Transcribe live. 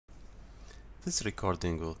This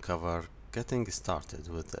recording will cover getting started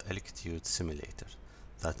with the Electude simulator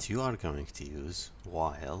that you are going to use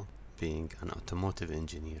while being an automotive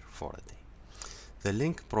engineer for a day. The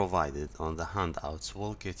link provided on the handouts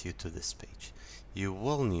will get you to this page. You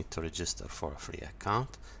will need to register for a free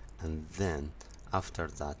account, and then after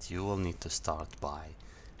that you will need to start by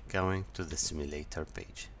going to the simulator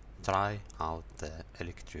page. Try out the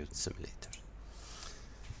Electude simulator.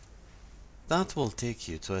 That will take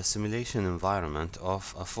you to a simulation environment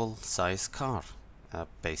of a full-size car,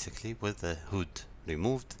 basically with the hood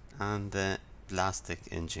removed and the plastic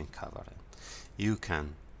engine covering. You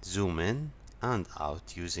can zoom in and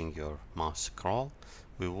out using your mouse scroll.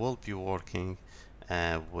 We will be working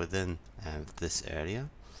within this area,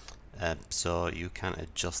 so you can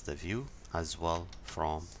adjust the view as well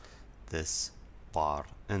from this bar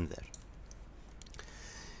in there.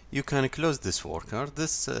 You can close this worker.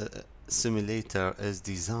 This simulator is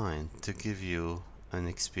designed to give you an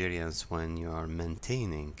experience when you are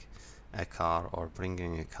maintaining a car or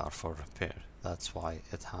bringing a car for repair. That's why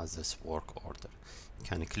it has this work order. You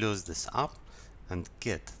can close this up and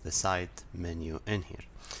get the side menu in here.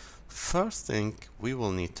 First thing we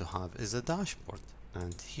will need to have is a dashboard,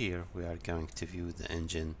 and here we are going to view the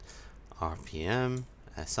engine RPM,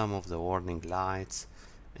 some of the warning lights,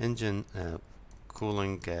 engine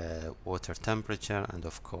cooling, water temperature, and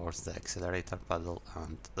of course the accelerator pedal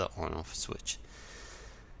and the on-off switch.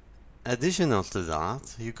 Additional to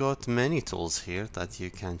that, you got many tools here that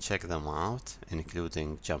you can check them out,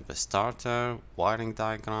 including jump starter, wiring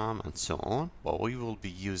diagram, and so on. But we will be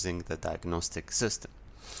using the diagnostic system,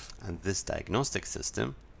 and this diagnostic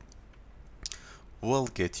system will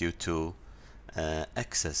get you to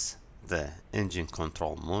access the engine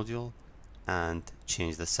control module and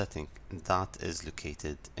change the setting that is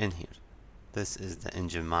located in here. This is the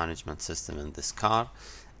engine management system in this car,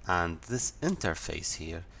 and this interface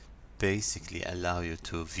here basically allow you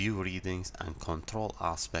to view readings and control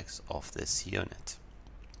aspects of this unit.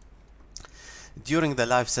 During the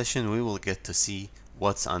live session we will get to see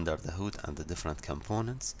what's under the hood and the different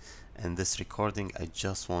components. In this recording I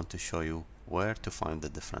just want to show you where to find the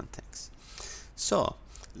different things. So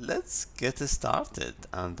let's get started,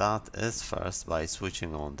 and that is first by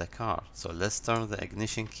switching on the car. So let's turn the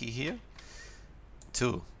ignition key here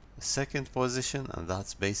to the second position, and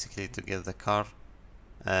that's basically to get the car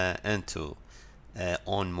into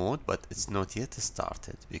on mode, but it's not yet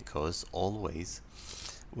started because always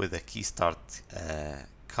with a key start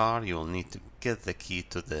car you will need to get the key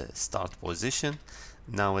to the start position.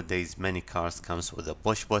 Nowadays many cars comes with a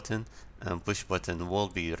push button, and push button will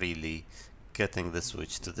be really getting the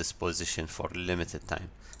switch to this position for limited time.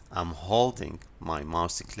 I'm holding my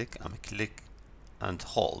mouse click, I'm click and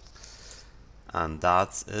hold, and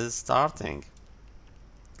that is starting.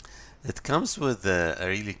 It comes with a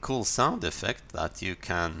really cool sound effect that you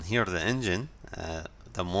can hear the engine.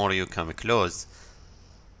 The more you come close,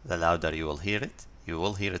 the louder you will hear it. You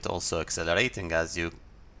will hear it also accelerating as you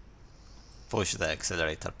push the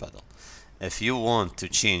accelerator pedal. If you want to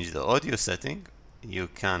change the audio setting, you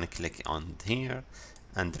can click on here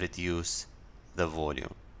and reduce the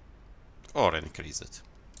volume or increase it.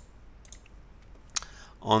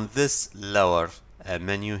 On this lower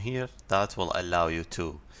menu here, that will allow you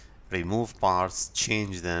to remove parts,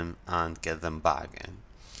 change them, and get them back in.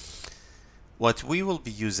 What we will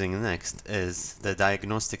be using next is the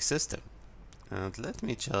diagnostic system. And let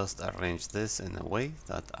me just arrange this in a way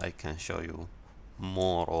that I can show you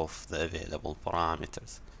more of the available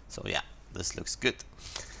parameters. So yeah, this looks good.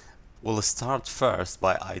 We'll start first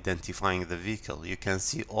by identifying the vehicle. You can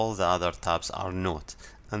see all the other tabs are not,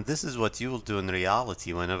 and this is what you will do in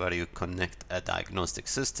reality whenever you connect a diagnostic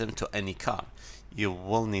system to any car. You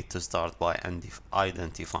will need to start by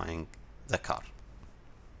identifying the car.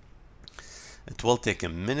 It will take a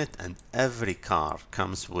minute, and every car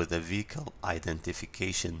comes with a vehicle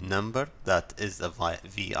identification number that is a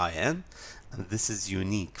VIN, and this is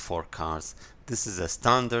unique for cars. This is a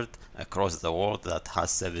standard across the world that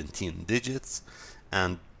has 17 digits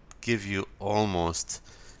and give you almost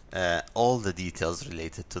all the details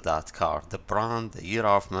related to that car, the brand, the year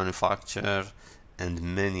of manufacture, and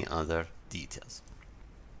many other details.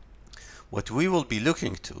 What we will be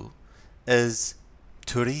looking to is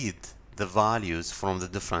to read the values from the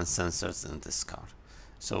different sensors in this car.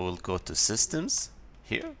 So we'll go to systems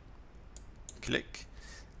here, click,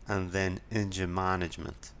 and then engine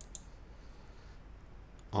management.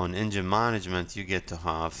 On engine management you get to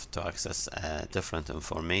have to access different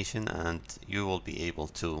information, and you will be able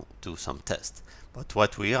to do some tests. But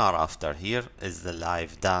what we are after here is the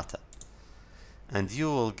live data, and you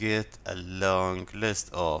will get a long list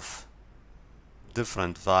of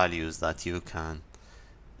different values that you can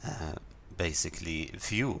basically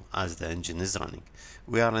view as the engine is running.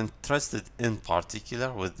 We are interested in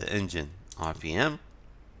particular with the engine RPM.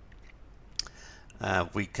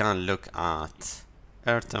 We can look at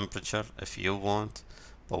air temperature if you want,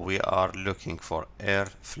 but we are looking for air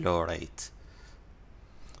flow rate.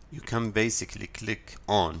 You can basically click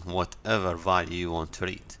on whatever value you want to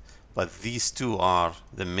read, but these two are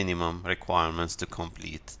the minimum requirements to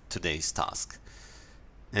complete today's task: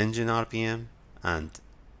 engine RPM and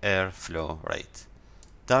air flow rate.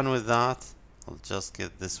 Done with that, I'll just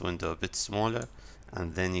get this window a bit smaller,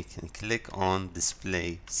 and then you can click on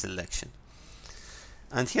display selection.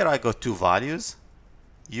 And here I got two values.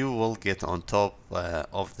 You will get on top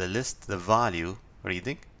of the list the value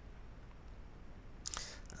reading,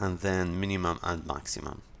 and then minimum and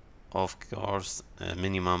maximum. Of course,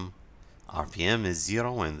 minimum RPM is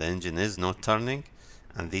 0 when the engine is not turning,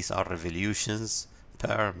 and these are revolutions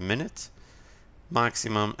per minute.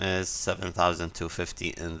 Maximum is 7,250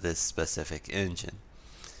 in this specific engine.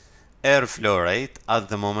 Airflow rate at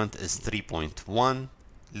the moment is 3.1.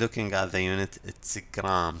 Looking at the unit, it's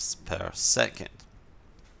grams per second.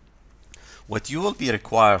 What you will be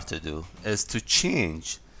required to do is to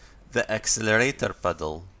change the accelerator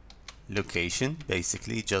pedal location,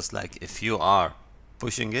 basically just like if you are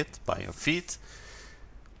pushing it by your feet,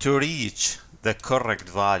 to reach the correct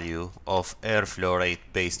value of airflow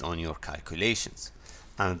rate based on your calculations,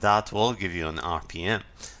 and that will give you an RPM.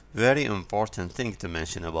 Very important thing to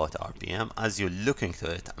mention about RPM. As you look into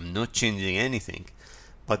it, I'm not changing anything,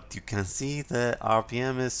 but you can see the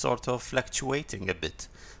RPM is sort of fluctuating a bit.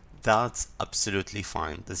 That's absolutely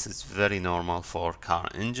fine. This is very normal for car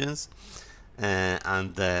engines,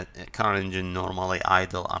 and the car engine normally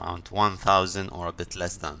idle around 1000 or a bit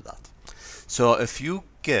less than that. So if you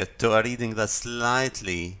get to a reading that's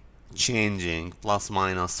slightly changing, plus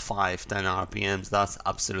minus 5-10 RPMs, that's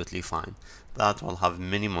absolutely fine. That will have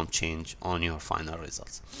minimum change on your final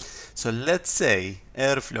results. So let's say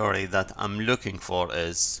airflow rate that I'm looking for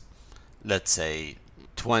is, let's say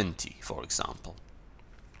 20, for example.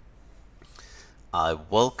 I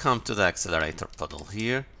will come to the accelerator pedal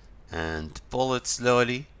here and pull it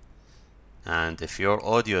slowly, and if your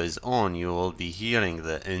audio is on, you will be hearing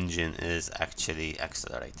the engine is actually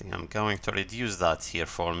accelerating. I'm going to reduce that here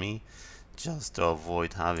for me, just to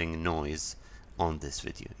avoid having noise on this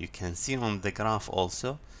video. You can see on the graph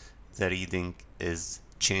also the reading is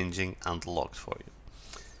changing and logged for you.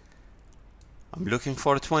 I'm looking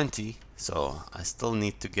for 20, so I still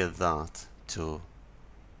need to get that to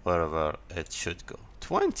wherever it should go.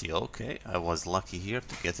 20, okay, I was lucky here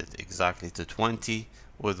to get it exactly to 20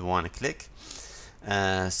 with one click.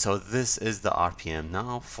 So this is the RPM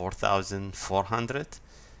now, 4,400,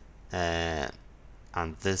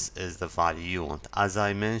 and this is the value you want. As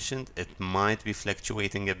I mentioned, it might be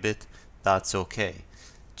fluctuating a bit. That's okay.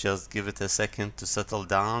 Just give it a second to settle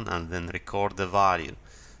down and then record the value.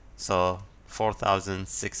 So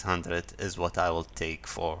 4,600 is what I will take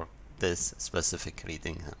for this specific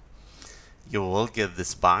reading. You will get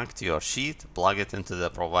this back to your sheet, plug it into the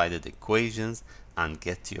provided equations, and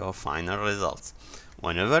get your final results.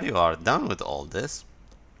 Whenever you are done with all this,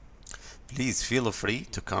 please feel free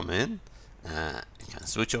to come in. You can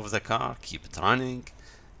switch off the car, keep it running,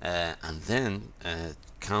 and then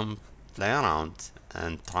come play around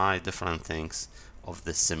and try different things of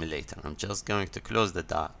this simulator. I'm just going to close the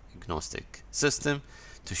diagnostic system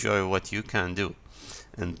to show you what you can do.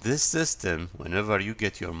 In this system, whenever you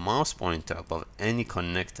get your mouse pointer above any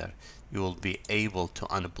connector, you will be able to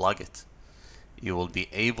unplug it. You will be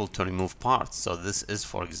able to remove parts. So this is,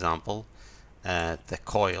 for example, the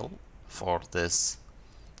coil for this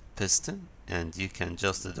piston, and you can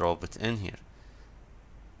just drop it in here.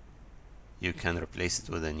 You can replace it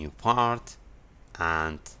with a new part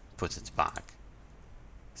and put it back.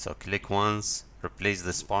 So click once, replace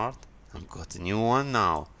this part, and got a new one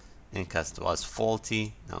now. In case it was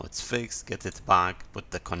faulty, now it's fixed, get it back,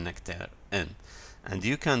 put the connector in. And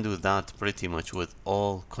you can do that pretty much with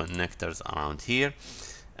all connectors around here.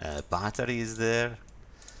 Battery is there,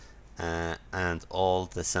 and all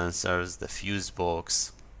the sensors, the fuse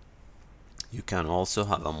box. You can also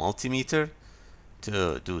have a multimeter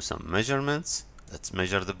to do some measurements. Let's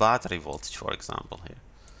measure the battery voltage, for example, here.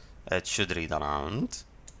 It should read around,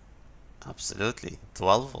 absolutely,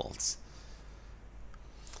 12 volts.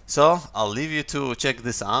 So I'll leave you to check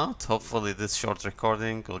this out. Hopefully this short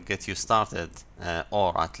recording will get you started,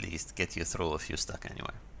 or at least get you through if you're stuck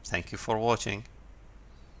anywhere. Thank you for watching.